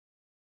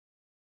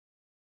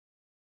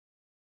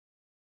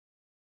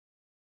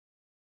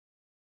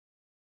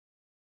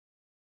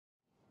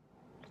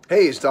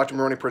Hey, it's Dr.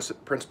 Maroney,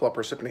 Principal at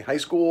Parsippany High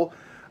School.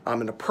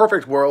 In a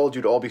perfect world,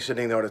 you'd all be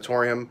sitting in the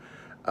auditorium,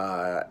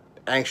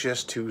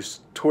 anxious to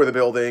tour the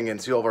building and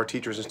see all of our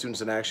teachers and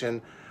students in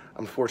action.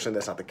 Unfortunately,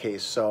 that's not the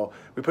case. So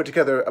we put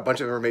together a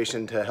bunch of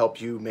information to help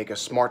you make a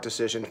smart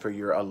decision for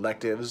your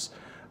electives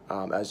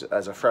as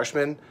a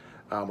freshman.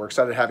 We're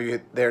excited to have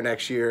you there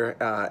next year,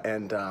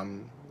 and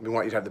we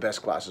want you to have the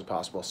best classes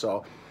possible.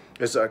 So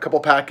there's a couple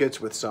packets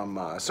with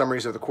some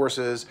summaries of the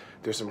courses.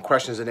 There's some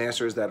questions and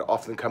answers that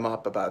often come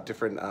up about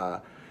different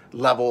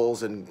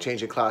levels and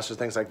changing classes,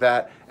 things like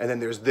that. And then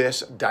there's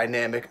this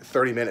dynamic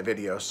 30-minute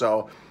video.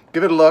 So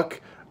give it a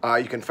look.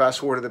 You can fast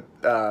forward to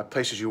the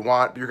places you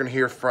want. You're going to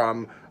hear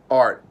from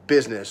art,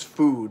 business,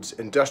 foods,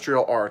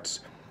 industrial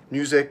arts,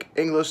 music,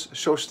 English,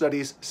 social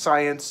studies,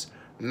 science,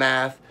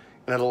 math,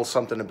 and a little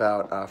something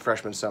about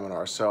freshman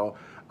seminars. So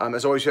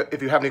as always,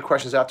 if you have any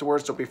questions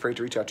afterwards, don't be afraid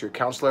to reach out to your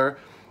counselor,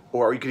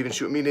 or you can even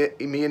shoot me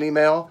an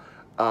email,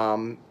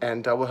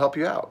 and we'll help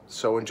you out.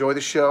 So enjoy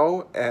the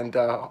show, and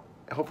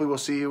hopefully we'll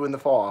see you in the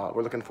fall.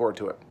 We're looking forward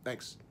to it.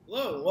 Thanks.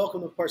 Hello, and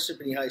welcome to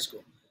Parsippany High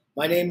School.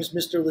 My name is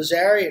Mr.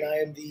 Lazari, and I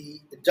am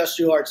the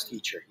industrial arts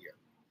teacher here.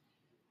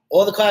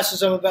 All the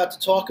classes I'm about to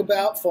talk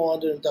about fall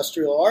under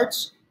industrial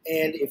arts,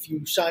 and if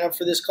you sign up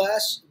for this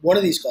class, one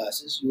of these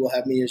classes, you will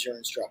have me as your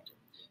instructor.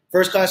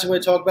 First class I'm going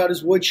to talk about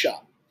is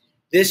woodshop.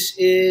 This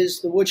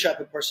is the woodshop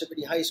at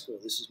Parsippany High School.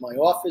 This is my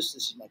office.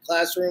 This is my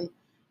classroom.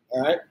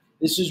 All right.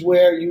 This is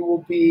where you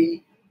will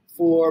be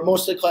for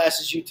most of the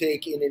classes you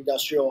take in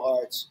industrial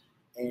arts.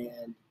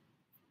 And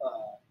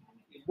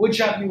in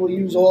woodshop, you will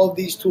use all of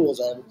these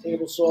tools. I have a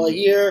table saw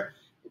here,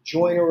 a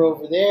joiner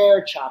over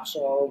there, chop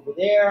saw over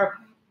there,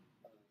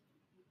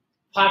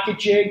 pocket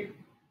jig,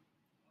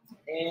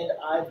 and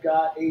I've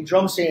got a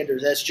drum sander.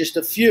 That's just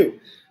a few.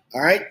 All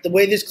right, the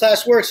way this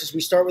class works is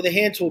we start with a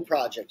hand tool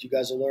project. You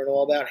guys will learn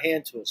all about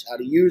hand tools, how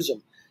to use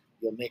them.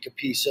 You'll make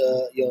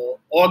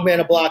you'll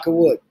augment a block of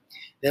wood.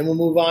 Then we'll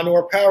move on to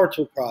our power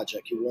tool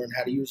project. You'll learn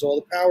how to use all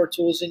the power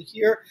tools in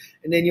here,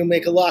 and then you'll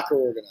make a locker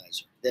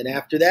organizer. Then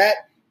after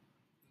that,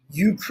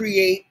 you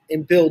create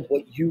and build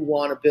what you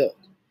want to build.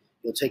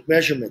 You'll take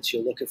measurements.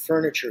 You'll look at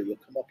furniture. You'll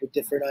come up with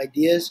different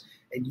ideas,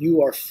 and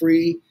you are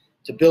free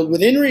to build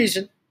within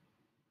reason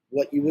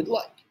what you would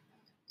like.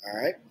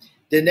 All right.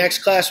 The next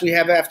class we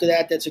have after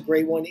that, that's a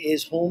great one,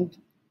 is home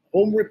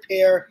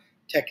repair,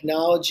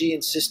 technology,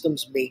 and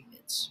systems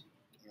maintenance.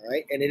 All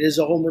right, and it is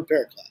a home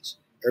repair class.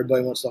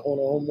 Everybody wants to own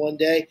a home one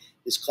day.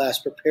 This class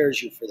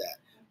prepares you for that.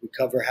 We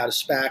cover how to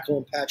spackle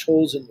and patch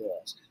holes in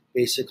walls,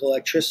 basic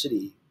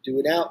electricity, do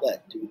an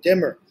outlet, do a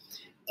dimmer,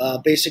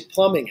 basic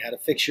plumbing, how to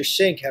fix your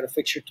sink, how to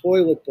fix your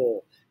toilet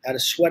bowl, how to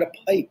sweat a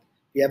pipe.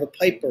 If you have a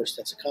pipe burst,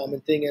 that's a common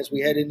thing as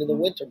we head into the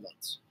winter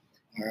months.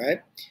 All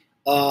right.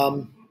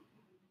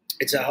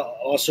 It's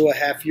also a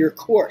half-year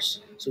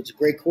course, so it's a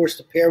great course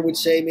to pair with,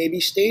 say, maybe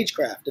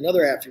stagecraft,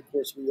 another half-year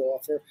course we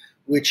offer,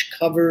 which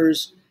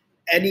covers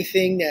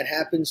anything that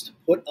happens to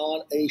put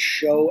on a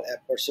show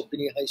at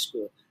Parsippany High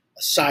School,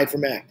 aside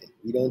from acting.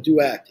 We don't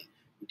do acting.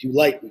 We do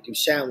light, we do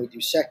sound, we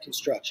do set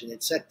construction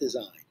and set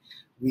design.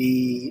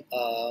 We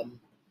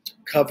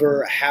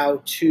cover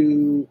how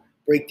to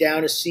break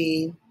down a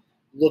scene,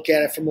 look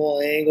at it from all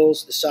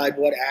angles, decide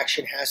what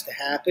action has to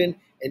happen,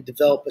 and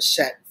develop a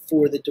set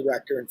for the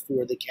director and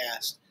for the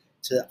cast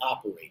to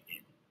operate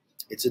in.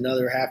 It's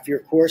another half-year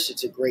course.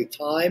 It's a great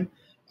time.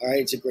 All right,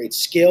 it's a great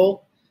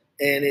skill,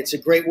 and it's a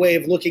great way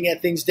of looking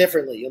at things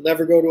differently. You'll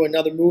never go to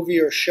another movie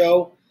or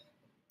show,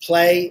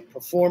 play,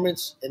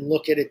 performance, and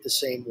look at it the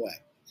same way.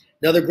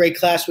 Another great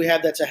class we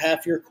have that's a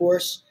half-year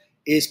course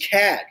is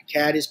CAD.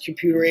 CAD is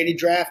computer-aided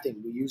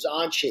drafting. We use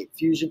Onshape,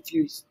 Fusion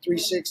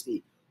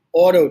 360,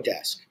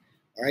 Autodesk.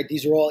 All right,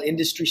 these are all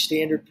industry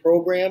standard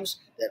programs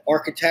that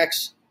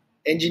architects,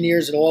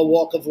 engineers in all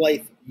walk of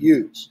life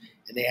use,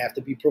 and they have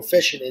to be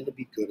proficient in to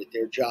be good at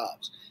their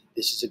jobs.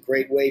 This is a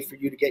great way for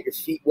you to get your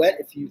feet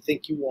wet if you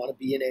think you want to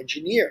be an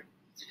engineer.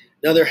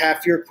 Another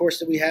half-year course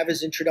that we have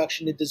is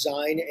Introduction to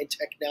Design and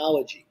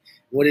Technology.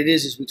 What it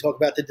is we talk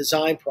about the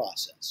design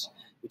process.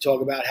 We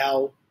talk about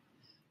how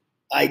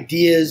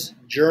ideas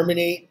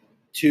germinate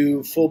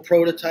to full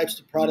prototypes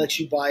to products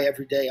you buy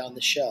every day on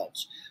the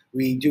shelves.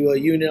 We do a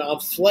unit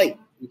on flight.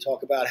 We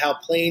talk about how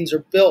planes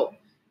are built,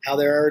 how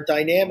they're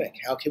aerodynamic,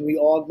 how can we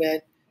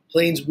augment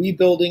planes we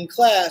build in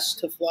class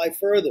to fly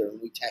further,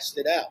 and we test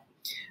it out.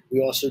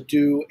 We also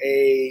do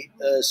a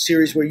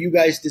series where you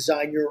guys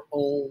design your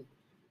own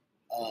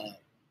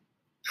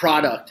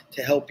product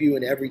to help you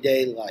in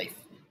everyday life,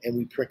 and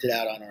we print it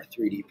out on our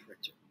 3D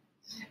printer.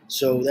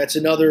 So that's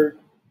another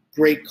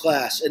great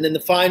class. And then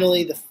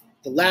finally,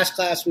 the last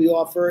class we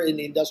offer in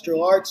the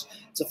industrial arts,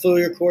 it's a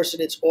full-year course,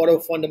 and it's Auto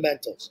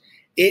Fundamentals.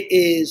 It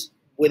is,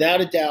 without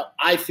a doubt,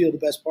 I feel the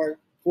best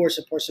course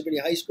at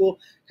Parsippany High School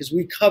because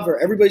we cover,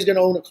 everybody's going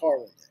to own a car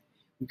one day.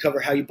 We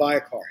cover how you buy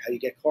a car, how you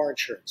get car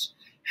insurance,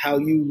 how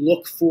you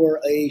look for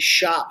a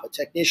shop, a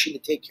technician to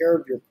take care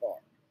of your car.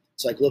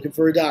 It's like looking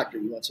for a doctor.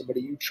 You want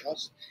somebody you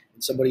trust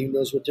and somebody who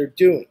knows what they're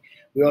doing.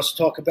 We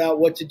also talk about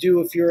what to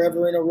do if you're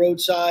ever in a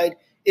roadside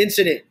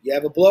incident. You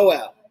have a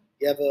blowout.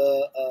 You have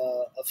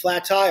a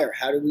flat tire.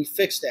 How do we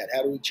fix that?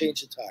 How do we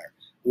change the tire?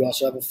 We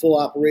also have a full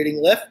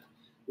operating lift.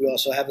 We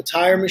also have a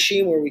tire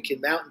machine where we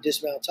can mount and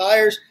dismount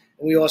tires,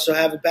 and we also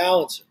have a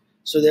balancer.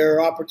 So there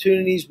are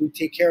opportunities. We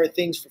take care of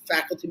things for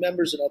faculty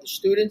members and other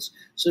students.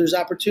 So there's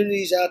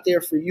opportunities out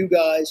there for you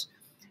guys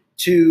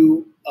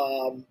to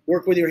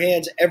work with your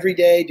hands every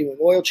day, doing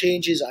oil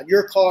changes on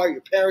your car,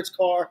 your parents'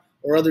 car,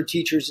 or other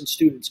teachers' and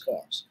students'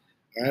 cars.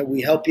 All right,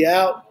 we help you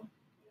out.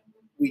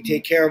 We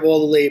take care of all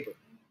the labor.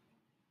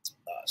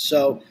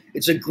 So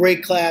it's a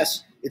great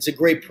class. It's a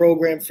great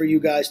program for you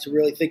guys to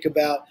really think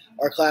about.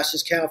 Our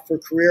classes count for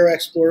career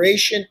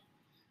exploration.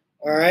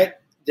 All right.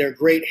 They're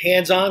great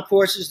hands-on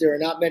courses. There are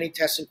not many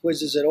tests and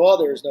quizzes at all.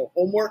 There is no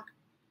homework.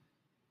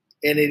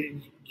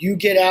 And you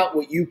get out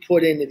what you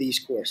put into these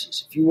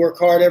courses. If you work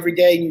hard every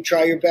day and you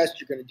try your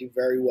best, you're going to do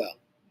very well.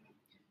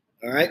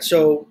 All right.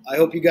 So I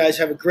hope you guys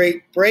have a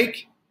great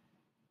break.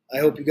 I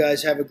hope you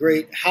guys have a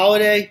great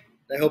holiday.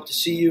 I hope to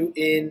see you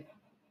in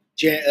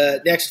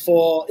next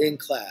fall in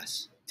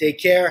class. Take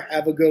care.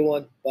 Have a good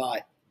one.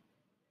 Bye.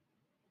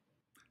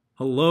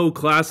 Hello,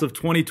 class of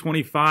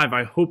 2025.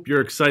 I hope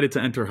you're excited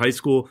to enter high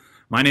school.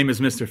 My name is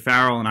Mr.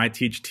 Farrell, and I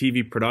teach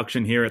TV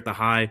production here at the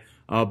High.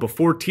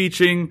 Before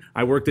teaching,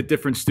 I worked at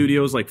different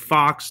studios like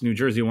Fox, New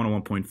Jersey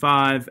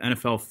 101.5,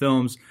 NFL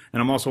Films,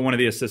 and I'm also one of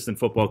the assistant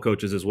football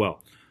coaches as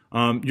well.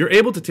 You're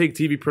able to take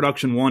TV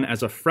Production 1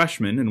 as a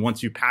freshman, and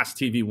once you pass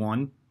TV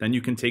 1, then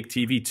you can take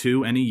TV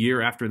 2 any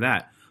year after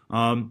that.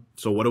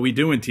 So what do we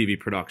do in TV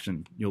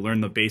production? You'll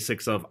learn the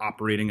basics of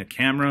operating a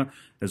camera,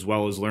 as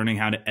well as learning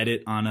how to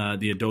edit on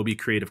the Adobe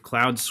Creative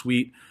Cloud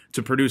suite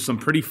to produce some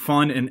pretty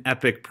fun and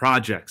epic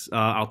projects.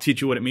 I'll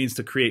teach you what it means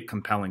to create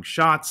compelling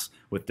shots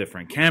with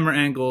different camera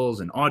angles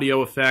and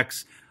audio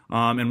effects.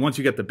 And once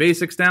you get the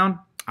basics down,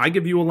 I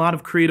give you a lot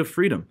of creative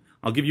freedom.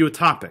 I'll give you a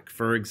topic,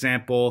 for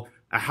example,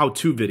 a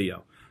how-to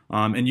video,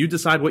 and you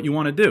decide what you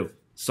want to do.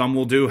 Some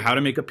will do how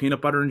to make a peanut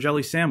butter and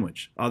jelly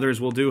sandwich. Others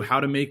will do how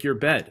to make your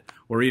bed,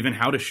 or even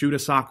how to shoot a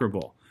soccer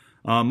ball.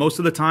 Most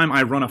of the time,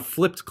 I run a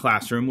flipped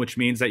classroom, which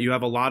means that you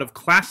have a lot of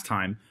class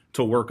time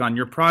to work on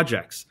your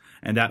projects.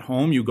 And at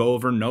home, you go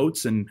over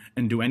notes and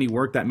do any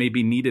work that may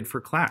be needed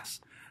for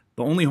class.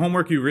 The only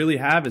homework you really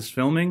have is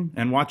filming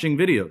and watching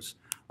videos.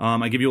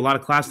 I give you a lot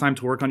of class time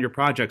to work on your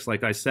projects,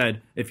 like I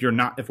said, if we're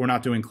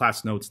not doing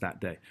class notes that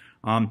day.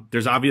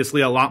 There's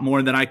obviously a lot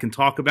more that I can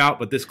talk about,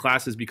 but this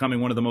class is becoming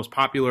one of the most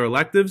popular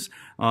electives,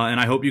 and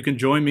I hope you can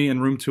join me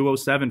in room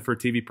 207 for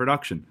TV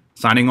production.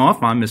 Signing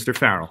off, I'm Mr.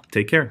 Farrell.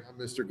 Take care. I'm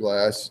Mr.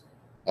 Glass.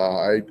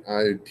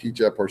 I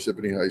teach at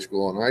Parsippany High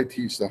School, and I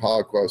teach the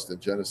Holocaust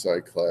and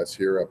Genocide class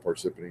here at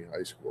Parsippany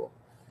High School.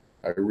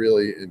 I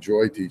really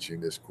enjoy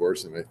teaching this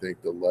course, and I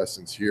think the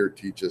lessons here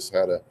teach us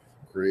how to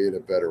create a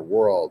better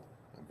world.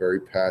 I'm very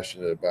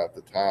passionate about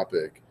the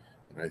topic,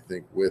 and I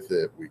think with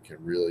it, we can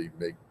really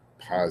make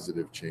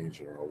positive change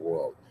in our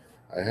world.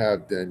 I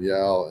have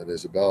Danielle and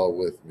Isabella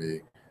with me,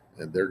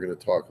 and they're going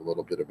to talk a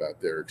little bit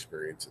about their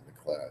experience in the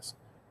class.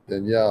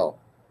 Danielle,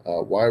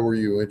 why were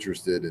you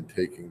interested in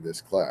taking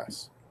this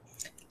class?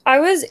 I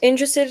was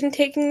interested in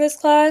taking this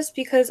class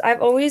because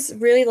I've always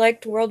really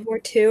liked World War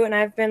II, and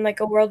I've been like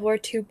a World War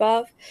II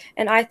buff,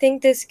 and I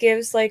think this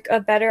gives like a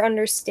better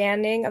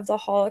understanding of the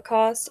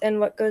Holocaust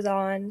and what goes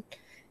on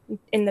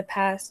in the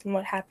past and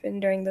what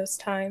happened during those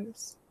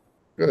times.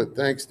 Good,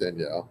 thanks,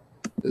 Danielle.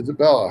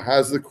 Isabella,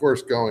 how's the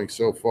course going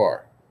so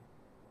far?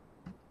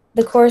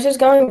 The course is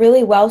going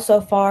really well so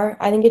far.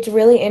 I think it's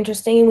really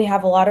interesting, and we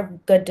have a lot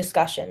of good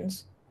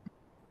discussions.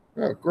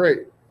 Oh,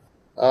 great.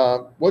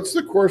 What's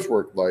the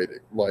coursework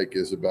like,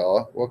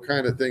 Isabella? What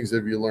kind of things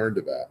have you learned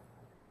about?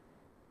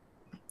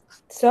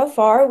 So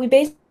far, we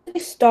basically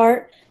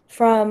start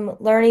from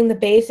learning the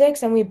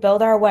basics, and we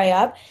build our way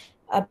up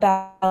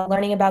about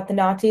learning about the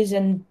Nazis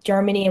in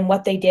Germany and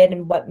what they did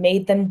and what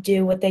made them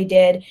do what they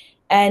did.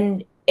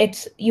 And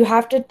you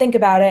have to think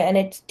about it, and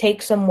it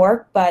takes some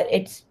work, but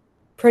it's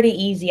pretty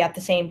easy at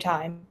the same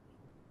time.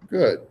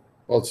 Good.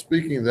 Well,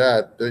 speaking of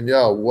that,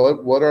 Danielle,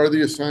 what are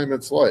the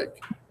assignments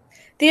like?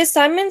 The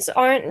assignments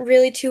aren't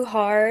really too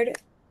hard.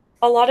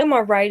 A lot of them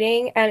are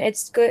writing, and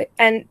it's good.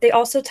 And they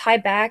also tie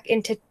back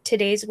into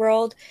today's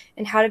world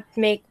and how to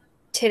make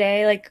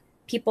today, like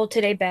people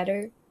today,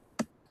 better.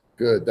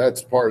 Good.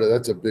 That's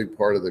a big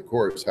part of the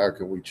course. How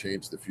can we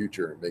change the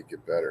future and make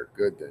it better?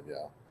 Good,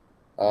 Danielle.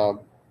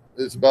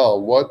 Isabella,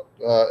 what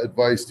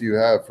advice do you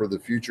have for the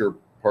future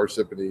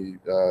Parsippany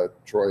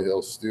Troy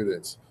Hill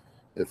students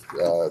if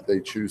they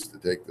choose to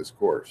take this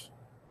course?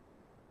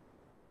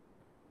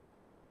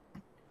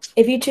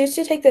 If you choose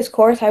to take this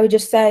course, I would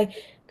just say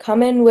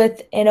come in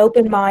with an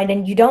open mind,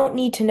 and you don't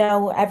need to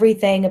know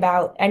everything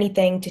about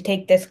anything to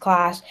take this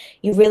class.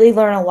 You really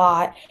learn a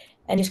lot,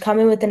 and just come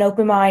in with an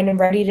open mind and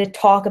ready to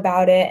talk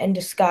about it and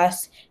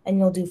discuss, and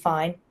you'll do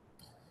fine.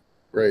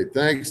 Great.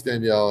 Thanks,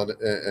 Danielle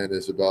and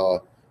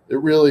Isabella. It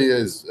really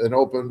is an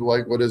open,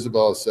 like what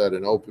Isabella said,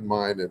 an open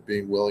mind and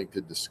being willing to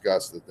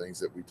discuss the things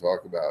that we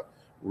talk about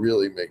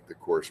really make the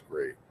course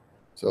great.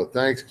 So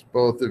thanks,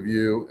 both of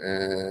you,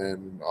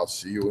 and I'll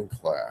see you in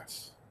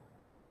class.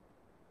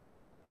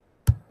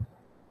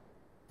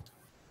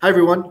 Hi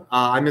everyone,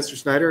 I'm Mr.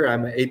 Snyder.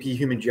 I'm an AP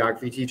Human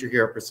Geography teacher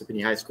here at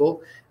Parsippany High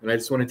School, and I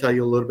just want to tell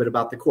you a little bit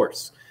about the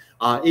course.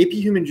 AP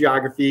Human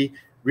Geography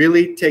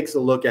really takes a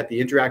look at the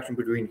interaction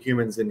between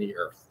humans and the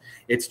earth.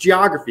 It's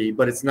geography,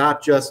 but it's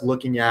not just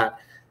looking at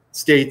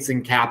states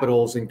and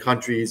capitals and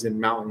countries and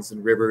mountains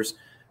and rivers.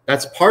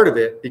 That's part of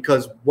it,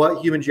 because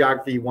what human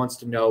geography wants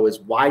to know is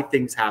why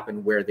things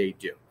happen where they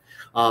do.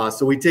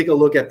 So we take a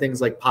look at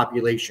things like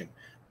population.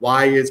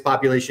 Why is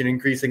population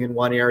increasing in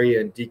one area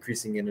and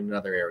decreasing in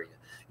another area?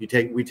 We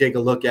take a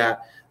look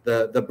at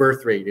the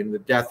birth rate and the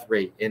death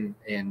rate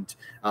and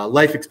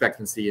life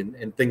expectancy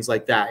and things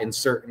like that in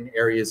certain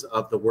areas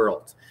of the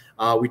world.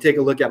 We take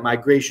a look at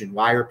migration.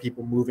 Why are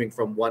people moving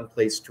from one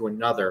place to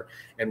another,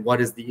 and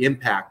what is the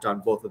impact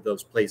on both of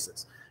those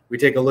places? We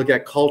take a look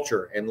at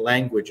culture and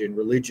language and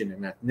religion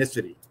and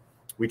ethnicity.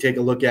 We take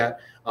a look at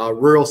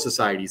rural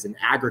societies and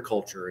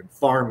agriculture and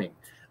farming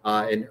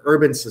and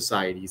urban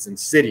societies and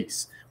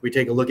cities. We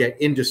take a look at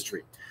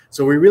industry.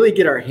 So we really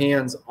get our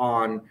hands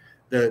on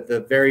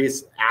the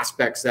various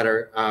aspects that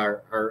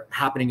are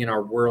happening in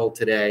our world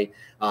today,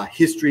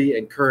 history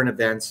and current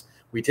events.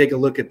 We take a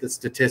look at the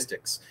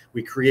statistics.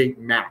 We create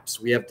maps.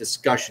 We have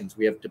discussions.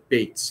 We have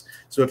debates.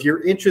 So if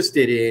you're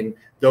interested in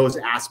those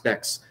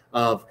aspects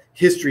of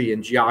history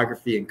and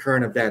geography and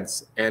current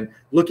events and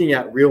looking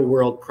at real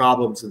world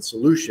problems and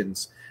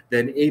solutions,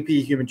 then AP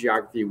Human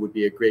Geography would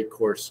be a great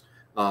course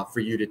for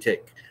you to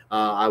take.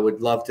 I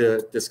would love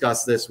to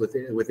discuss this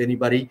with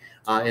anybody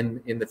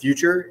in the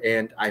future,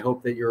 and I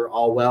hope that you're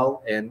all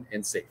well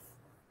and safe.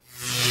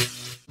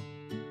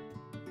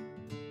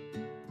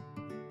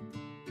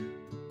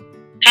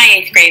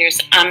 Hi, 8th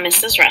graders. I'm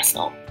Mrs.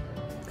 Russell.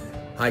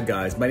 Hi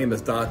guys, my name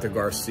is Dr.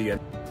 Garcia.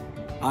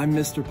 I'm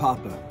Mr.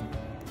 Papa.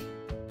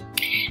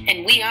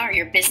 And we are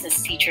your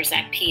business teachers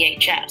at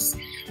PHS.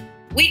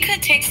 We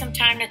could take some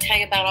time to tell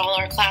you about all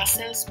our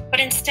classes, but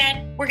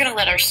instead, we're going to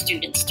let our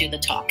students do the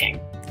talking.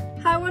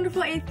 Hi,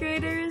 wonderful 8th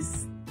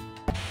graders.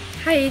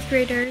 Hi, 8th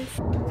graders.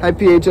 Hi,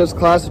 PHS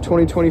class of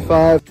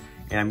 2025.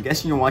 And I'm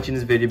guessing you're watching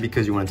this video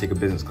because you want to take a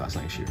business class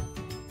next year.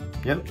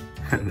 Yep,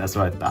 that's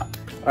what I thought.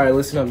 Alright,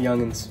 listen up,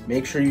 youngins.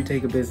 Make sure you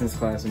take a business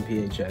class in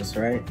PHS,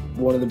 alright?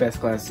 One of the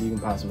best classes you can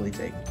possibly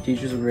take.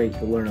 Teachers are great,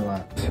 you'll learn a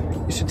lot.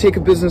 You should take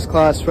a business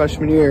class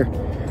freshman year.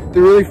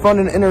 They're really fun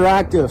and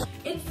interactive.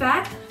 In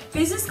fact,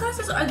 business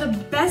classes are the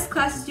best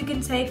classes you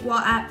can take while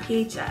at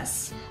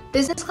PHS.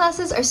 Business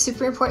classes are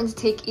super important to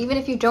take even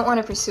if you don't want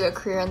to pursue a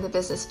career in the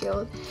business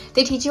field.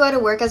 They teach you how to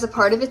work as a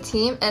part of a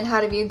team and how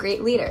to be a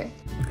great leader.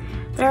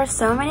 There are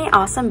so many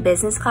awesome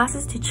business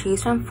classes to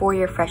choose from for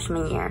your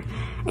freshman year,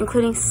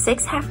 including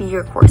 6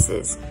 half-year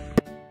courses.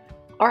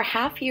 Our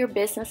half-year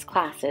business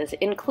classes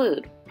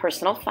include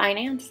Personal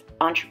Finance,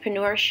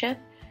 Entrepreneurship,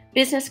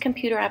 Business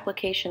Computer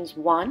Applications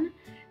 1,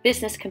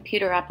 Business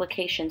Computer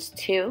Applications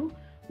 2,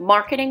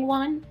 Marketing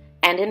 1,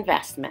 and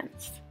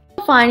Investments.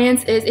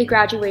 Finance is a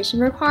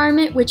graduation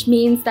requirement, which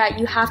means that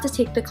you have to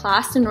take the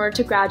class in order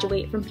to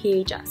graduate from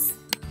PHS.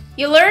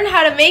 You learn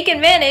how to make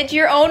and manage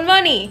your own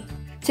money.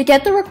 To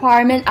get the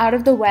requirement out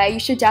of the way, you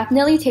should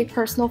definitely take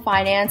personal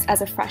finance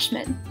as a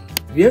freshman.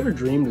 Have you ever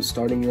dreamed of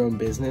starting your own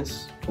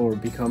business or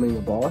becoming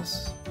a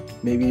boss?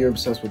 Maybe you're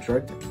obsessed with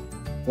trucking.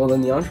 Well,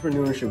 then the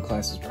entrepreneurship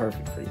class is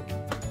perfect for you.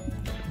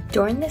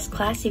 During this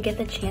class, you get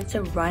the chance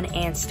to run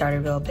and start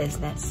a real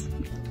business.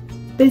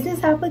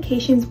 Business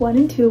Applications 1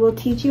 and 2 will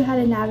teach you how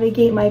to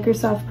navigate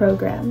Microsoft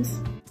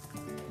programs.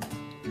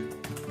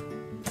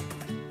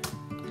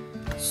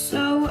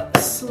 So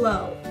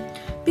slow.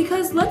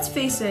 Because let's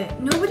face it,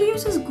 nobody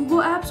uses Google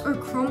Apps or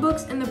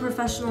Chromebooks in the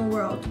professional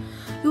world.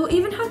 You'll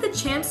even have the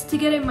chance to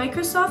get a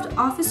Microsoft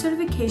Office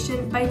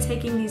certification by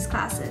taking these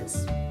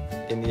classes.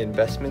 In the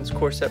investments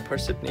course at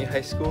Parsippany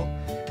High School,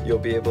 you'll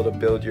be able to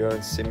build your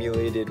own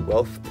simulated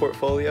wealth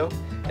portfolio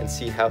and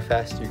see how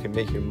fast you can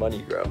make your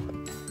money grow.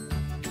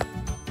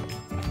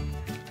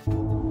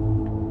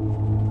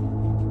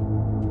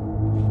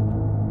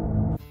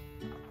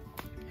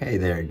 Hey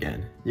there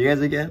again. You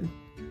guys again?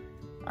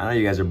 I know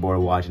you guys are bored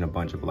of watching a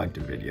bunch of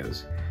elective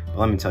videos, but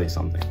let me tell you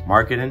something.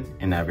 Marketing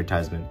and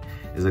advertisement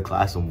is a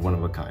class of one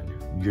of a kind.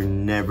 You're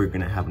never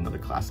gonna have another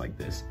class like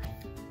this.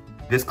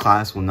 This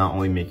class will not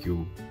only make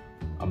you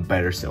a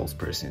better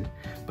salesperson,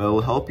 but it will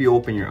help you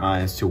open your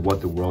eyes to what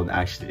the world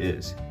actually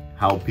is,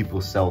 how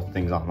people sell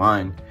things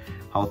online,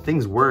 how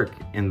things work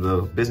in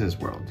the business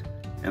world.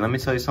 And let me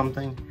tell you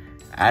something,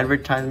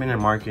 advertisement and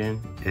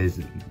marketing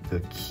is the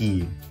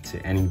key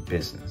to any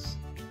business.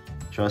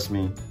 Trust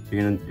me,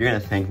 you're gonna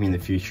thank me in the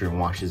future and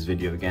watch this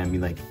video again and be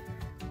like,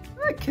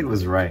 that kid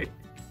was right.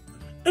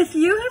 If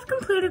you have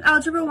completed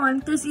Algebra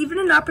 1, there's even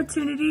an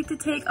opportunity to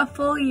take a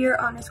full year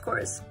honors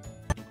course.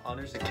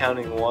 Honors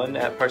Accounting 1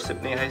 at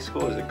Parsippany High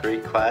School is a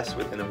great class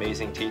with an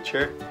amazing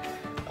teacher.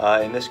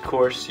 In this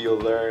course, you'll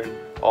learn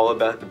all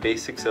about the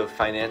basics of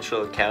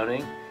financial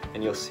accounting,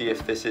 and you'll see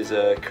if this is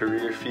a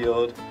career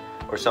field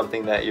or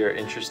something that you're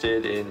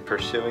interested in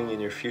pursuing in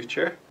your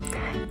future.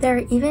 There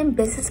are even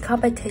business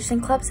competition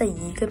clubs that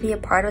you could be a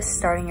part of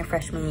starting your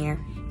freshman year.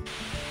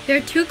 There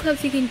are 2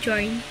 clubs you can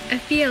join,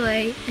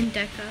 FBLA and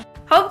DECA.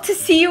 Hope to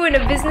see you in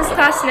a business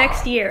class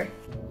next year.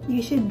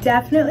 You should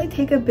definitely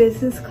take a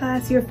business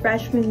class your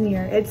freshman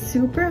year. It's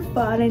super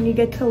fun and you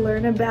get to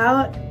learn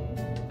about.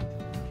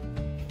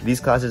 These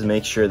classes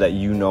make sure that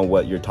you know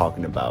what you're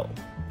talking about.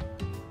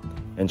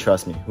 And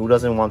trust me, who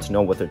doesn't want to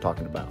know what they're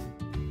talking about?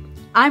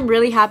 I'm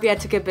really happy I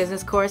took a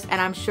business course, and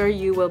I'm sure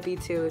you will be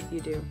too if you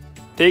do.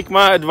 Take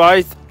my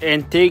advice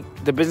and take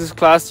the business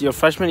class your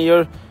freshman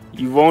year.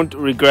 You won't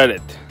regret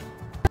it.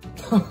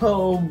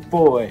 Oh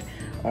boy.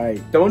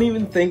 Alright, don't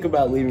even think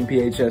about leaving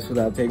PHS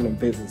without taking a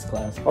business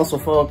class. Also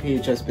follow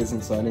PHS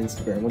Business on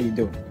Instagram. What are you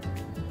doing?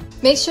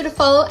 Make sure to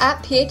follow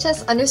at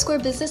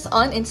PHS_business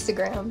on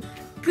Instagram.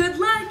 Good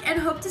luck and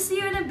hope to see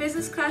you in a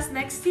business class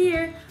next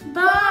year.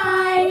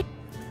 Bye!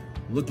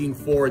 Looking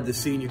forward to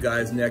seeing you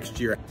guys next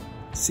year.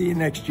 See you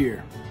next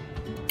year.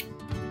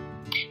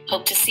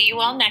 Hope to see you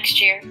all next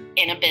year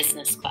in a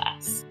business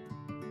class.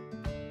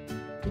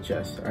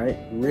 PHS, alright?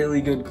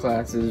 Really good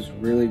classes,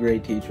 really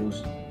great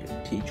teachers.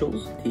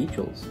 Teachers?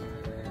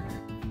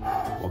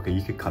 Okay,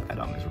 you could cut that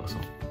out, Ms.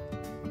 Russell.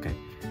 Okay.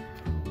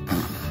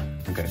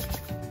 Okay.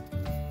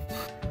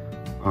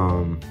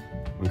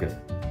 Okay.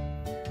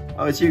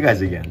 Oh, it's you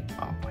guys again.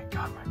 Oh my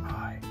god, my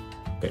eye.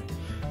 Okay.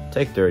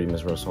 Take 30,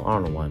 Ms. Russell. I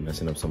don't know why I'm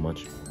messing up so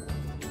much.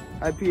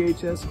 At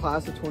PHS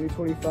class of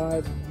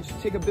 2025, you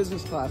should take a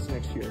business class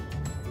next year.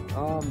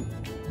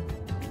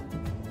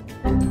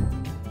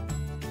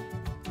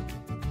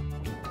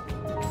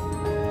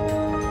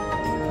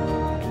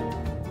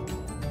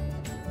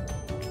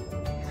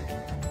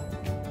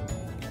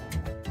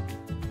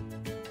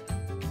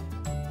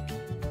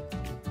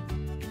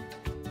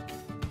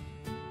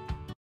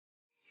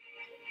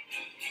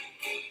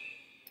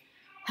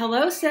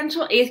 Hello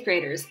Central 8th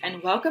graders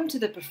and welcome to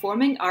the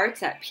Performing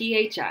Arts at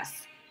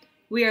PHS.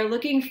 We are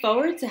looking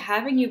forward to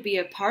having you be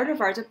a part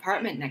of our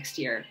department next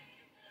year.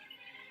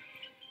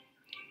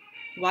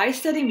 Why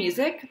study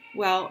music?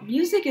 Well,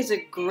 music is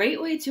a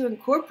great way to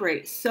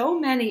incorporate so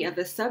many of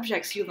the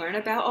subjects you learn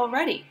about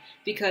already,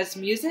 because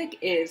music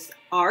is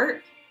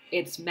art,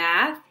 it's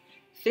math,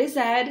 phys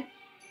ed,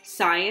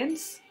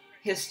 science,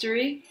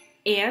 history,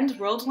 and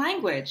world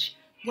language.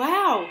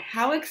 Wow,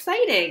 how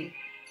exciting!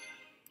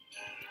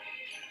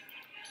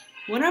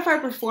 One of our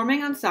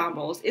performing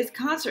ensembles is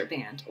concert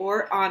band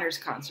or honors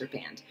concert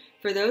band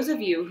for those of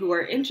you who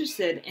are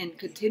interested in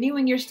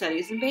continuing your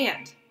studies in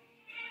band.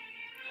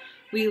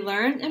 We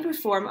learn and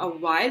perform a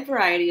wide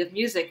variety of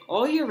music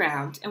all year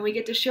round, and we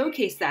get to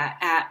showcase that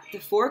at the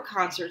 4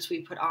 concerts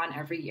we put on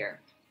every year.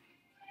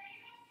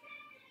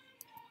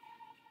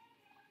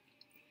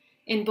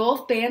 In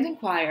both band and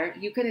choir,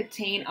 you can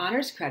obtain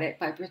honors credit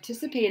by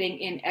participating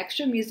in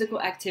extra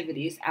musical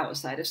activities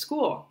outside of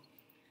school.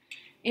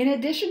 In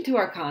addition to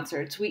our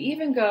concerts, we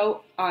even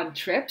go on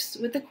trips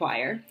with the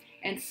choir,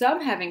 and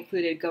some have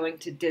included going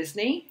to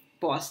Disney,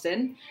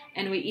 Boston,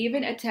 and we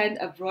even attend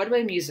a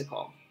Broadway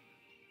musical.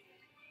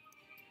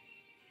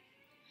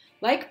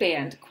 Like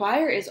band,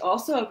 choir is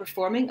also a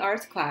performing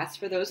arts class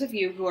for those of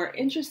you who are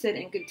interested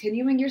in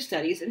continuing your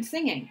studies in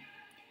singing.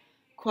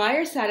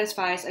 Choir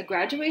satisfies a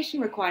graduation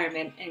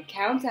requirement and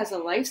counts as a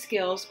life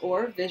skills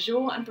or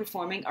visual and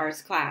performing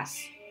arts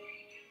class.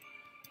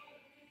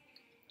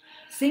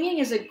 Singing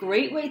is a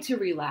great way to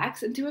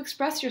relax and to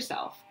express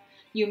yourself.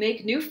 You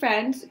make new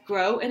friends,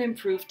 grow, and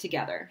improve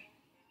together.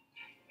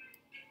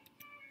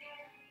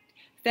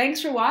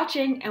 Thanks for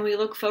watching, and we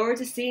look forward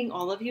to seeing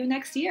all of you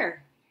next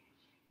year.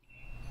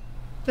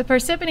 The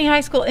Parsippany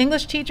High School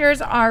English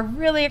teachers are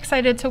really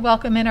excited to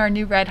welcome in our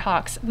new Red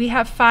Hawks. We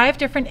have 5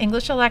 different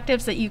English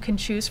electives that you can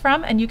choose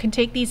from, and you can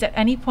take these at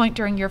any point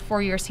during your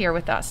 4 years here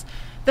with us.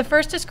 The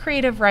first is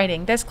creative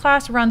writing. This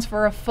class runs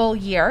for a full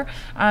year,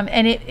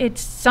 and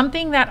it's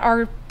something that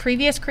our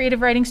previous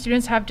creative writing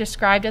students have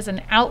described as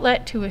an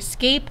outlet to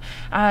escape,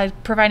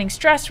 providing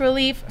stress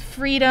relief,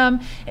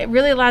 freedom. It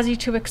really allows you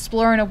to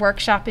explore in a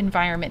workshop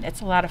environment.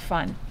 It's a lot of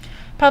fun.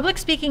 Public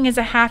speaking is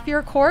a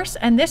half-year course,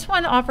 and this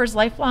one offers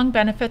lifelong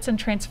benefits and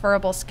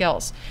transferable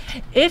skills.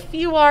 If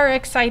you are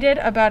excited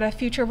about a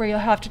future where you'll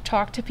have to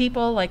talk to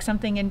people, like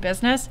something in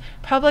business,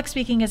 public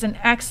speaking is an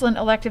excellent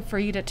elective for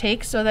you to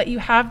take so that you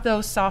have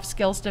those soft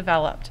skills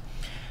developed.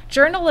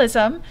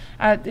 Journalism,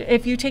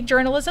 if you take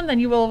journalism, then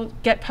you will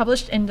get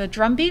published in the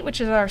Drumbeat, which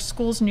is our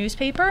school's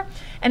newspaper,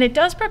 and it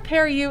does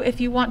prepare you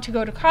if you want to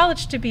go to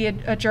college to be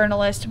a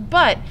journalist,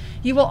 but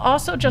you will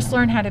also just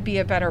learn how to be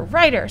a better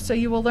writer. So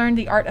you will learn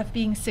the art of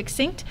being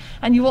succinct,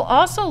 and you will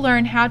also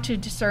learn how to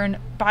discern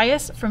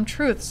bias from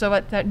truth so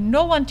that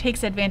no one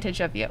takes advantage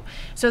of you.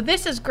 So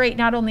this is great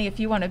not only if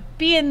you want to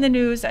be in the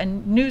news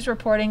and news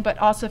reporting, but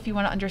also if you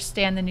want to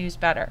understand the news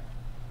better.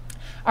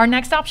 Our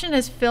next option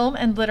is film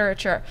and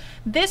literature.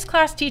 This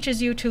class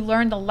teaches you to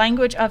learn the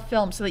language of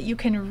film so that you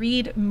can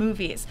read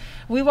movies.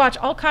 We watch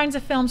all kinds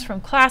of films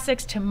from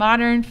classics to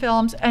modern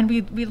films, and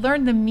we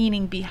learn the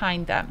meaning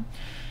behind them.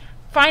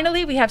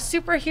 Finally, we have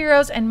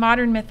superheroes and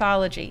modern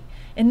mythology.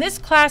 In this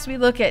class, we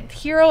look at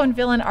hero and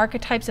villain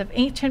archetypes of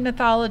ancient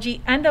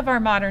mythology and of our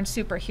modern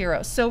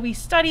superheroes. So we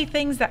study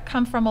things that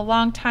come from a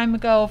long time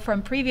ago,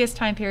 from previous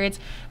time periods,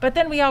 but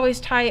then we always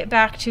tie it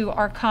back to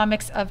our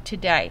comics of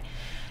today.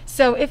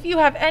 So if you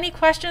have any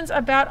questions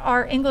about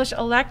our English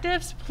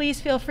electives, please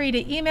feel free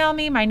to email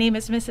me. My name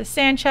is Mrs.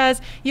 Sanchez.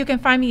 You can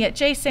find me at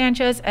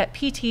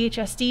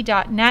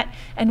jsanchez@pthsd.net.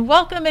 And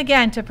welcome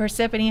again to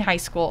Parsippany High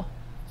School.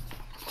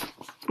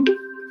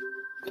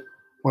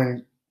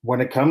 When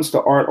it comes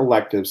to art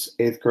electives,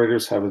 8th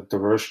graders have a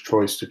diverse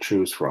choice to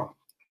choose from.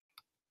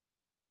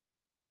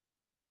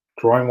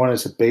 Drawing 1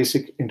 is a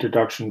basic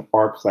introduction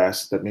art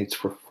class that meets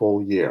for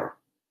full year.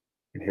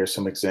 And here's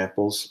some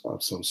examples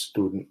of some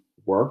student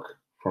work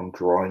from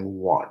Drawing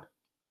 1.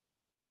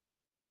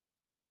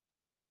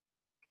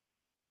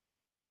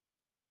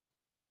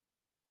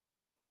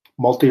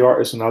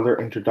 Multi-art is another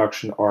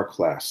introduction art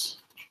class,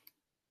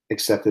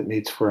 except it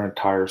meets for an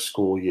entire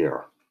school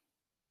year.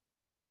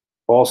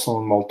 Also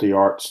in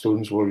multi-art,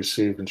 students will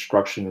receive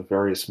instruction in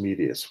various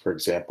medias, for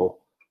example,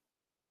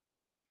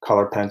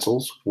 color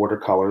pencils,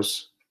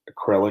 watercolors,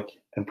 acrylic,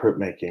 and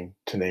printmaking,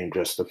 to name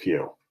just a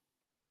few.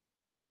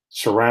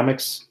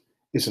 Ceramics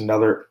is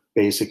another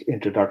basic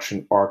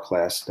introduction art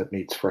class that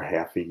meets for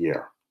half a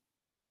year.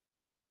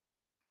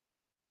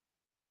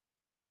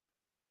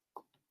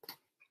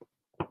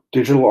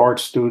 Digital art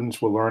students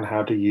will learn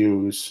how to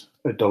use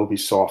Adobe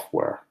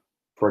software,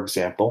 for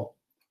example,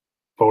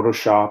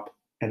 Photoshop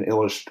and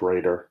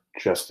Illustrator,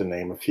 just to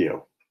name a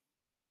few.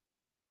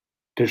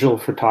 Digital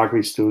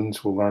photography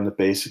students will learn the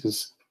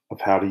basics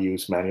of how to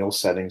use manual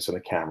settings in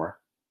a camera,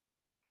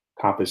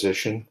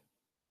 composition,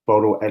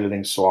 photo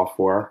editing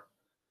software,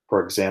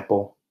 for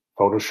example,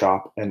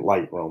 Photoshop and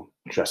Lightroom,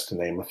 just to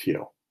name a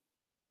few.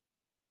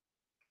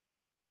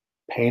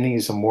 Painting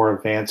is a more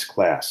advanced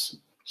class.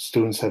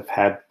 Students have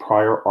had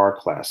prior art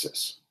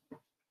classes.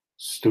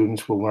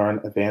 Students will learn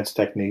advanced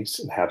techniques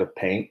in how to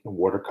paint in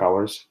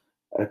watercolors,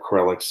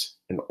 acrylics,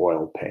 and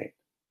oil paint.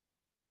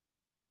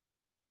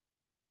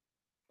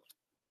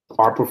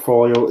 Art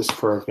portfolio is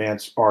for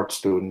advanced art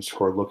students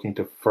who are looking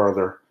to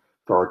further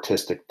their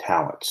artistic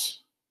talents.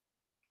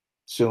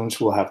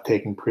 Students will have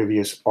taken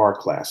previous art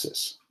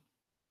classes.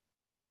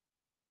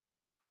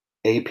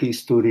 AP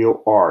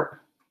Studio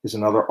Art is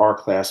another art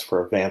class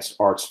for advanced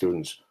art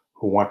students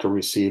who want to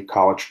receive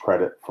college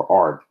credit for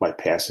art by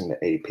passing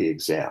the AP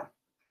exam.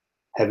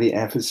 Heavy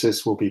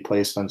emphasis will be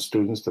placed on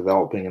students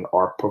developing an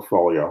art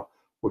portfolio,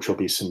 which will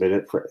be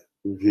submitted for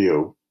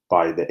review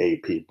by the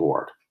AP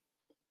board.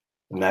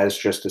 And that is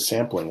just a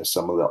sampling of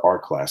some of the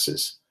art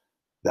classes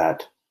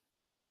that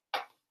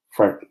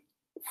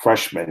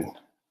freshmen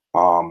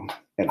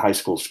and high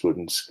school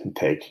students can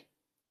take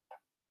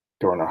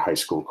during their high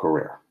school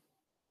career.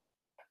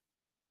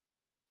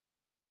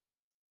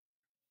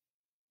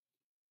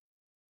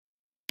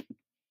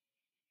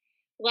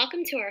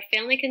 Welcome to our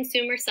Family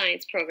Consumer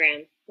Science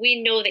program.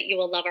 We know that you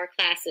will love our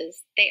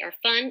classes. They are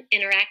fun,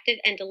 interactive,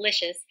 and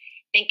delicious,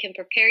 and can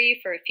prepare you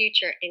for a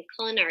future in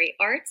culinary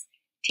arts,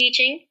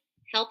 teaching,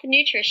 health and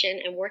nutrition,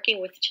 and working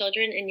with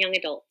children and young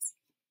adults.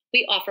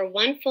 We offer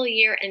 1 full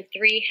year and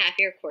 3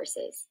 half-year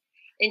courses.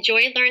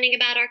 Enjoy learning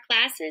about our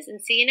classes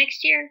and see you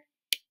next year.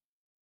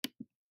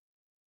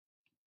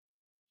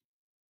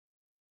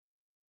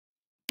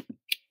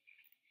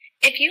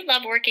 If you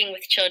love working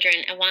with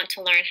children and want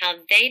to learn how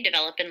they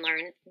develop and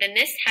learn, then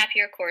this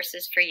half-year course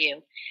is for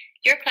you.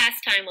 Your class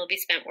time will be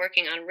spent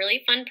working on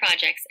really fun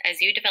projects as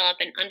you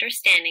develop an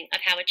understanding of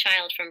how a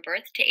child from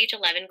birth to age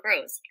 11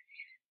 grows.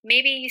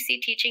 Maybe you see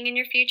teaching in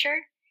your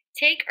future?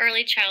 Take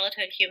early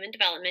childhood human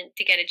development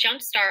to get a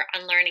jump start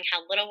on learning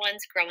how little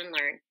ones grow and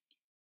learn.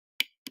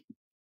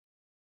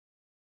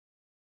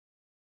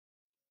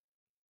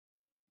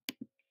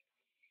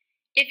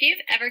 If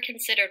you've ever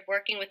considered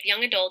working with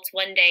young adults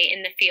one day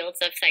in the fields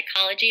of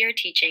psychology or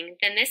teaching,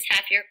 then this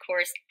half-year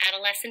course,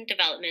 Adolescent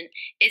Development,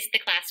 is the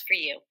class for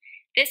you.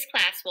 This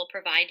class will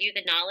provide you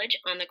the knowledge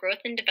on the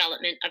growth and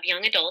development of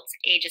young adults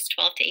ages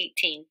 12 to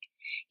 18.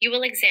 You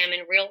will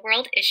examine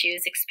real-world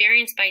issues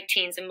experienced by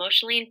teens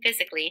emotionally and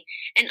physically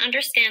and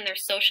understand their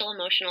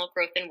social-emotional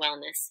growth and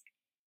wellness.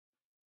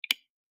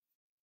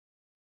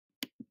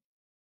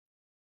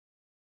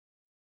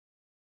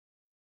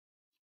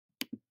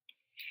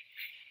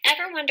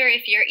 Ever wonder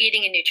if you're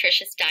eating a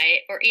nutritious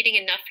diet or eating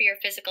enough for your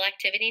physical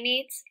activity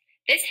needs?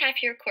 This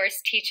half-year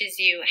course teaches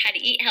you how to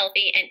eat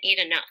healthy and eat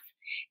enough.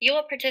 You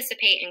will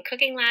participate in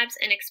cooking labs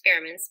and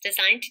experiments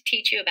designed to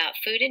teach you about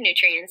food and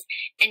nutrients,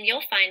 and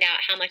you'll find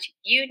out how much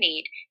you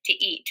need to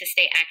eat to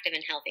stay active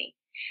and healthy.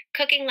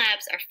 Cooking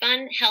labs are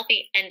fun,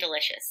 healthy, and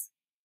delicious.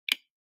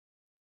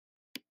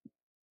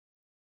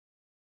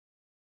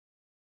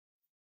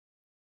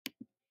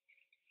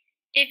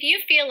 If you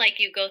feel like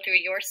you go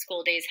through your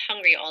school days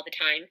hungry all the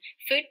time,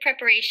 food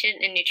preparation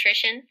and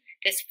nutrition,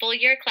 this full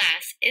year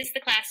class is the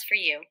class for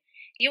you.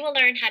 You will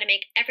learn how to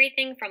make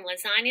everything from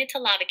lasagna to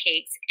lava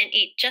cakes and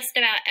eat just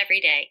about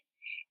every day.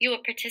 You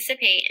will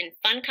participate in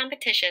fun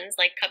competitions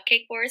like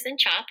Cupcake Wars and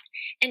Chopped,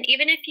 and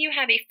even if you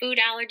have a food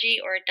allergy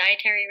or a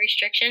dietary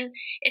restriction,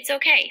 it's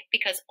okay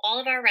because all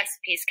of our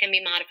recipes can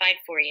be modified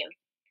for you.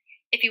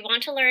 If you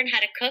want to learn how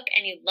to cook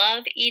and you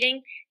love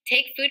eating,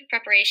 take food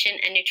preparation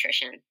and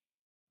nutrition.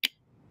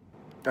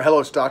 Hello,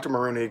 it's Dr.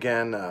 Maroney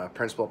again,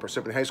 principal at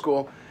Parsippany High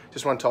School.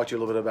 Just want to talk to you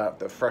a little bit about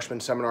the freshman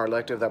seminar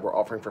elective that we're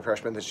offering for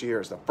freshmen this year.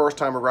 It's the first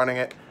time we're running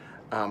it.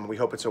 We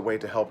hope it's a way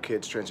to help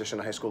kids transition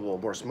to high school a little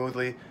more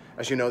smoothly.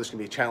 As you know, this can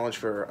be a challenge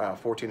for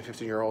 14 and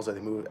 15-year-olds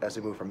as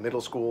they move from middle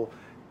school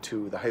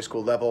to the high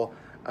school level.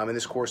 And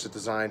this course is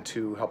designed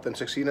to help them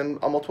succeed on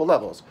multiple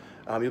levels.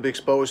 You'll be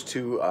exposed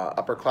to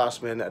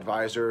upperclassmen,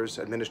 advisors,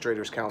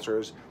 administrators,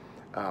 counselors,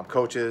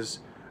 coaches,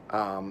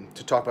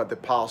 to talk about the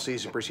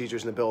policies and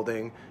procedures in the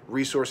building,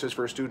 resources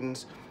for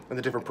students, and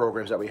the different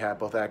programs that we have,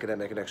 both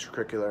academic and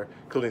extracurricular,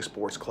 including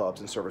sports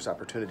clubs and service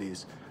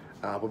opportunities.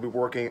 We'll be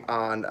working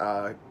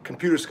on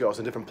computer skills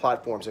and different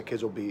platforms that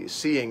kids will be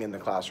seeing in the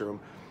classroom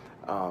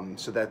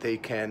so that they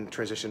can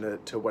transition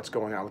to what's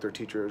going on with their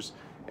teachers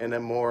in a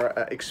more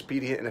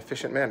expedient and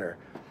efficient manner.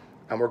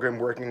 We're going to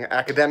be working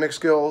academic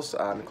skills,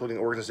 including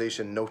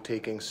organization,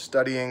 note-taking,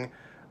 studying,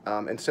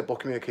 and simple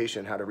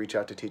communication, how to reach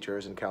out to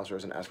teachers and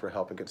counselors and ask for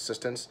help and get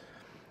assistance.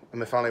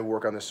 And then finally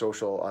work on the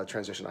social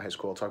transition to high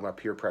school, talking about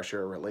peer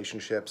pressure,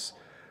 relationships,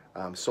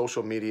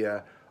 social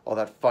media, all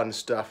that fun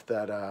stuff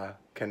that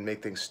can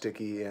make things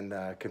sticky and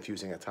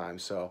confusing at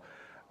times. So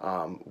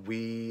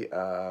we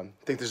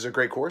think this is a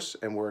great course,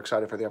 and we're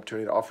excited for the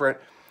opportunity to offer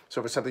it. So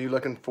if it's something you're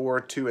looking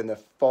forward to in the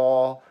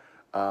fall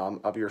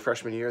of your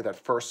freshman year, that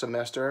first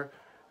semester,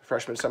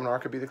 freshman seminar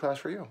could be the class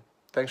for you.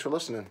 Thanks for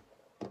listening.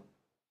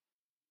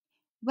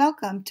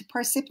 Welcome to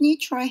Parsippany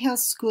Troy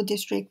Hills School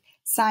District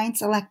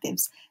Science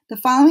Electives. The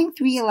following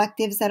 3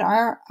 electives that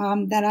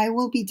I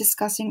will be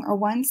discussing are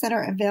ones that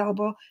are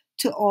available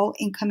to all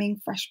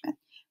incoming freshmen.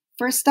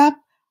 First up,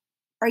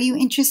 are you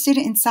interested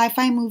in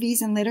sci-fi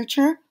movies and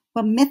literature?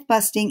 Well,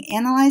 myth-busting,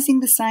 analyzing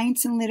the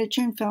science in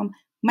literature and film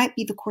might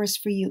be the course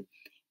for you.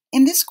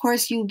 In this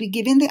course, you will be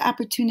given the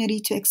opportunity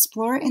to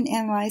explore and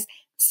analyze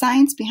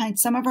science behind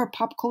some of our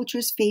pop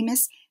culture's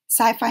famous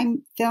sci-fi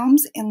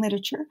films and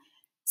literature.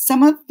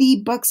 Some of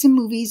the books and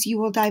movies you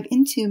will dive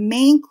into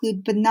may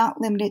include, but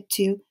not limited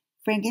to,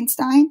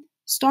 Frankenstein,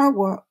 Star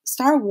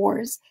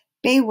Wars,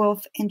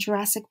 Beowulf, and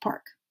Jurassic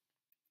Park.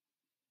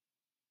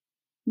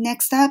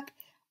 Next up,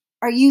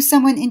 are you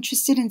someone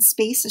interested in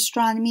space,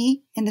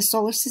 astronomy, and the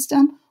solar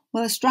system?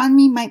 Well,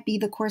 astronomy might be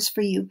the course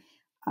for you.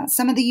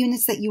 Some of the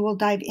units that you will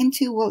dive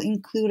into will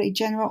include a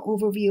general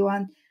overview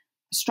on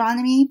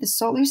astronomy, the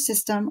solar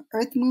system,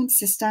 Earth-Moon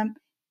system,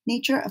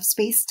 nature of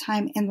space,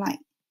 time, and light.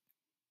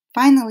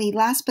 Finally,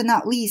 last but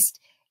not least,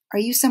 are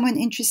you someone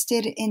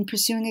interested in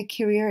pursuing a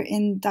career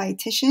in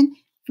dietitian,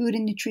 food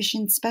and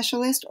nutrition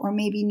specialist, or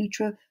maybe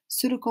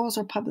nutraceuticals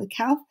or public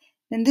health?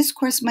 Then this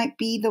course might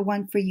be the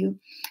one for you.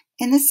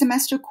 In this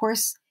semester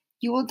course,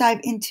 you will dive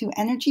into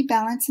energy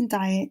balance and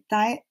diet,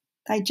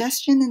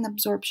 digestion and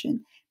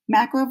absorption,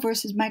 macro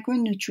versus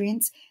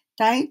micronutrients,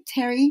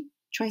 dietary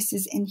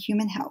choices, and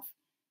human health.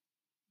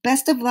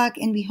 Best of luck,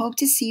 and we hope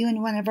to see you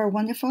in one of our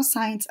wonderful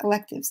science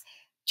electives.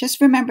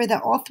 Just remember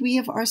that all 3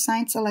 of our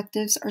science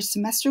electives are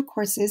semester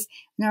courses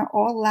and are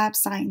all lab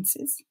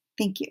sciences.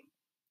 Thank you.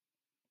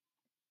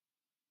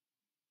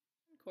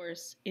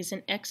 Course is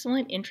an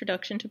excellent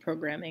introduction to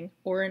programming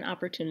or an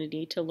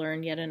opportunity to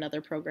learn yet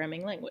another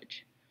programming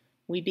language.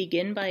 We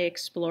begin by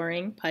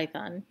exploring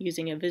Python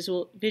using a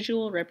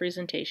visual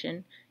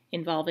representation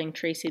involving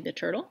Tracy the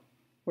Turtle,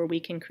 where we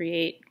can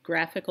create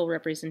graphical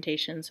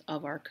representations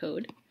of our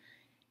code.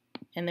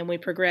 And then we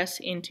progress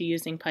into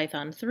using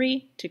Python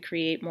 3 to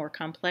create more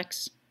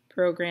complex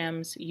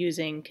programs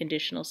using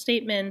conditional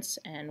statements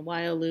and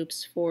while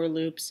loops, for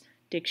loops,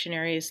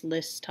 dictionaries,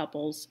 lists,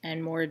 tuples,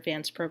 and more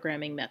advanced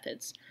programming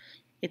methods.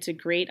 It's a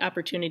great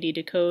opportunity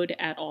to code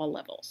at all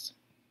levels.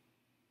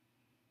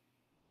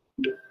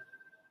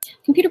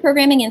 Computer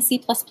programming in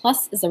C++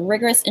 is a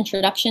rigorous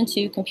introduction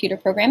to computer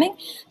programming.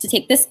 To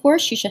take this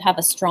course, you should have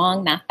a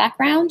strong math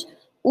background,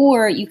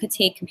 or you could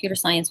take computer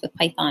science with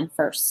Python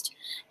first.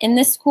 In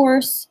this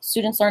course,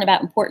 students learn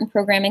about important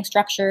programming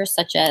structures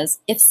such as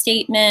if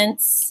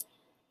statements,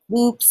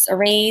 loops,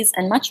 arrays,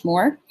 and much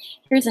more.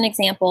 Here's an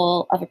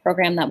example of a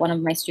program that one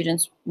of my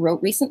students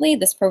wrote recently.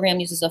 This program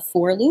uses a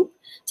for loop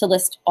to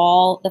list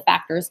all the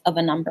factors of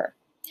a number.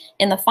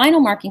 In the final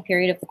marking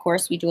period of the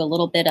course, we do a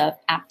little bit of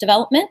app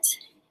development,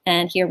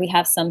 and here we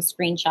have some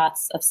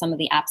screenshots of some of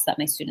the apps that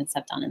my students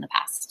have done in the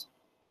past.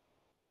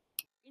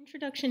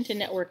 Introduction to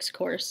Networks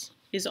course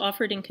is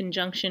offered in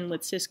conjunction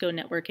with Cisco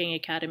Networking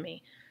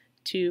Academy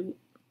to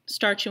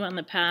start you on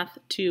the path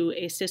to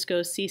a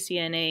Cisco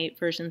CCNA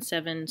version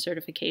 7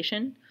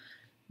 certification.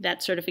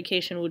 That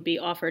certification would be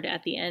offered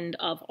at the end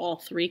of all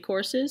 3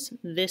 courses,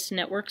 this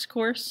networks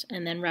course,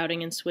 and then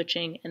routing and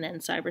switching, and then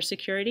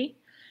cybersecurity.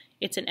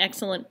 It's an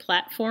excellent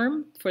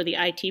platform for the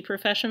IT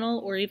professional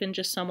or even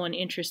just someone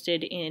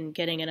interested in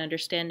getting an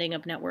understanding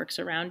of networks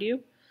around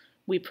you.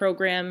 We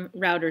program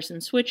routers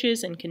and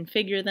switches and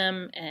configure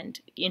them and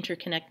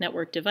interconnect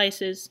network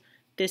devices.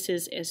 This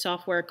is a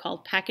software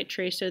called Packet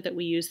Tracer that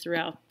we use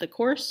throughout the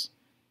course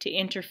to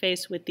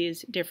interface with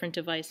these different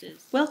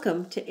devices.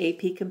 Welcome to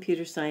AP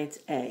Computer Science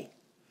A.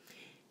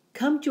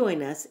 Come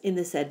join us in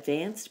this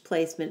advanced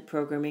placement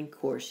programming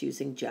course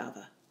using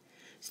Java.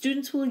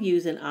 Students will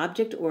use an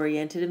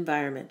object-oriented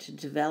environment to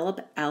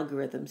develop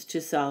algorithms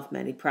to solve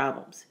many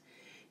problems.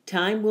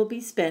 Time will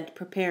be spent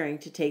preparing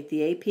to take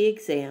the AP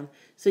exam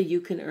so you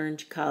can earn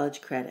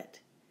college credit.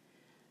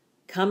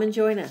 Come and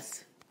join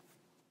us.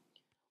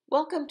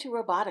 Welcome to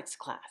robotics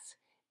class.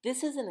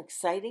 This is an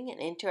exciting and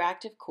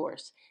interactive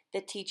course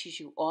that teaches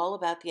you all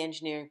about the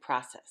engineering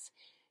process.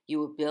 You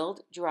will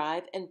build,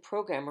 drive, and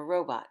program a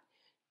robot.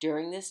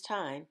 During this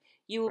time,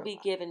 you will be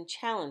given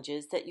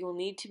challenges that you will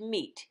need to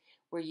meet,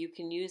 where you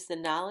can use the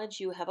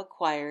knowledge you have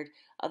acquired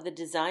of the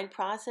design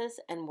process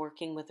and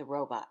working with a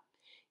robot.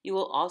 You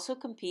will also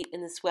compete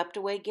in the swept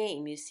away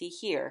game you see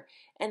here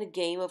and a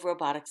game of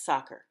robotic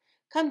soccer.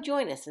 Come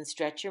join us and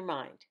stretch your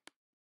mind.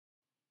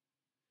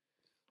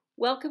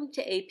 Welcome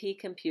to AP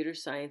Computer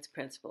Science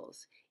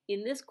Principles.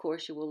 In this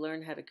course, you will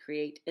learn how to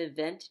create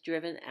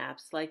event-driven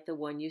apps like the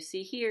one you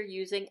see here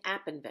using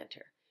App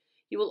Inventor.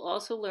 You will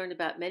also learn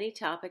about many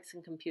topics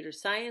in computer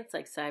science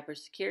like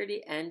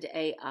cybersecurity and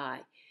AI.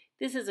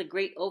 This is a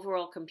great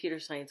overall computer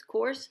science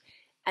course.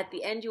 At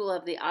the end, you will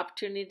have the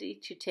opportunity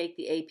to take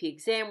the AP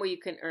exam where you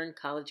can earn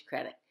college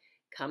credit.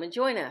 Come and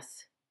join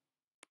us.